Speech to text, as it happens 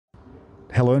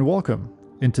Hello and welcome.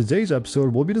 In today's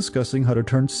episode, we'll be discussing how to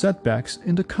turn setbacks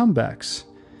into comebacks.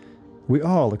 We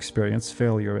all experience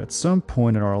failure at some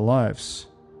point in our lives,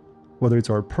 whether it's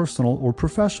our personal or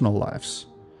professional lives.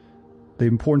 The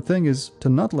important thing is to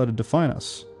not let it define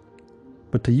us,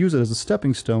 but to use it as a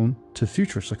stepping stone to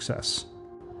future success.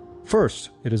 First,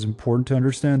 it is important to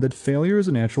understand that failure is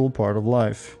a natural part of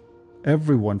life.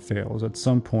 Everyone fails at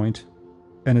some point,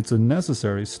 and it's a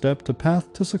necessary step to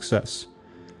path to success.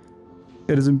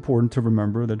 It is important to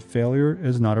remember that failure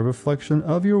is not a reflection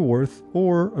of your worth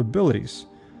or abilities,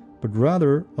 but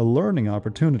rather a learning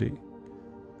opportunity.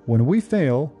 When we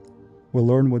fail, we'll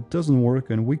learn what doesn't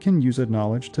work and we can use that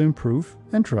knowledge to improve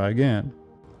and try again.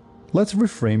 Let's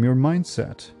reframe your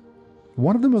mindset.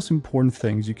 One of the most important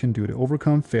things you can do to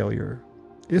overcome failure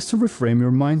is to reframe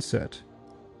your mindset.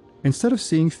 Instead of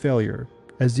seeing failure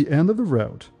as the end of the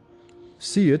road,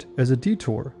 see it as a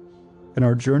detour in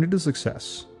our journey to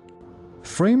success.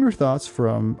 Frame your thoughts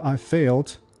from "I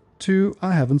failed" to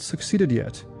 "I haven't succeeded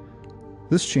yet."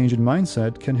 This change in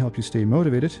mindset can help you stay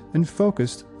motivated and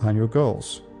focused on your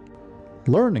goals.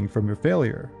 Learning from your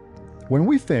failure. When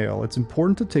we fail, it's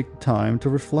important to take the time to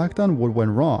reflect on what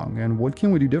went wrong and what can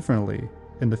we do differently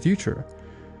in the future.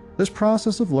 This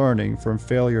process of learning from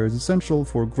failure is essential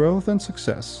for growth and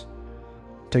success.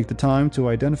 Take the time to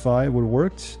identify what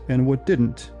worked and what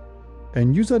didn't,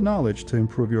 and use that knowledge to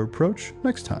improve your approach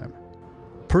next time.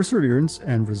 Perseverance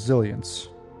and resilience.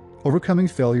 Overcoming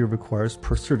failure requires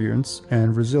perseverance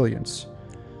and resilience.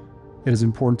 It is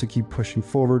important to keep pushing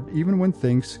forward even when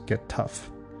things get tough.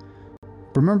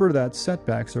 Remember that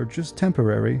setbacks are just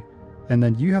temporary and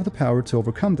that you have the power to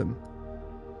overcome them.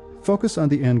 Focus on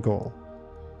the end goal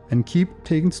and keep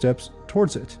taking steps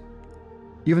towards it,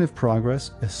 even if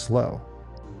progress is slow.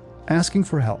 Asking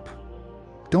for help.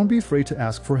 Don't be afraid to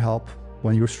ask for help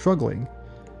when you're struggling.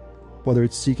 Whether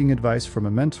it's seeking advice from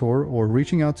a mentor or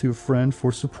reaching out to a friend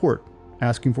for support,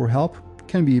 asking for help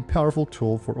can be a powerful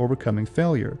tool for overcoming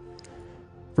failure.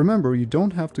 Remember, you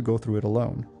don't have to go through it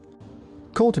alone.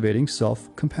 Cultivating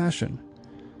self-compassion.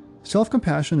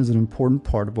 Self-compassion is an important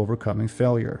part of overcoming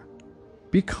failure.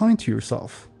 Be kind to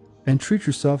yourself and treat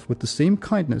yourself with the same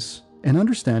kindness and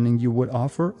understanding you would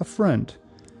offer a friend.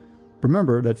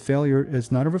 Remember that failure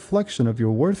is not a reflection of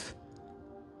your worth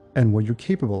and what you're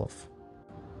capable of.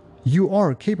 You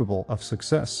are capable of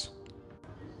success.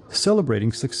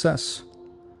 Celebrating success.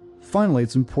 Finally,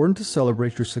 it's important to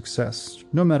celebrate your success,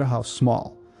 no matter how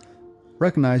small.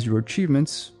 Recognize your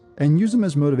achievements and use them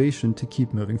as motivation to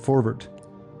keep moving forward.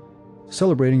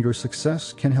 Celebrating your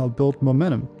success can help build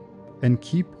momentum and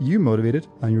keep you motivated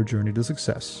on your journey to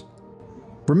success.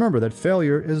 Remember that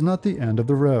failure is not the end of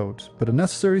the road, but a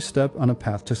necessary step on a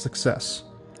path to success.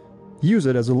 Use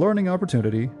it as a learning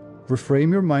opportunity,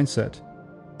 reframe your mindset,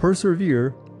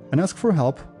 persevere, and ask for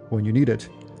help when you need it.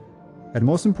 And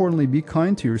most importantly, be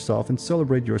kind to yourself and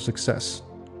celebrate your success.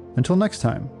 Until next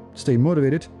time, stay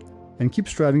motivated and keep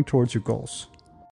striving towards your goals.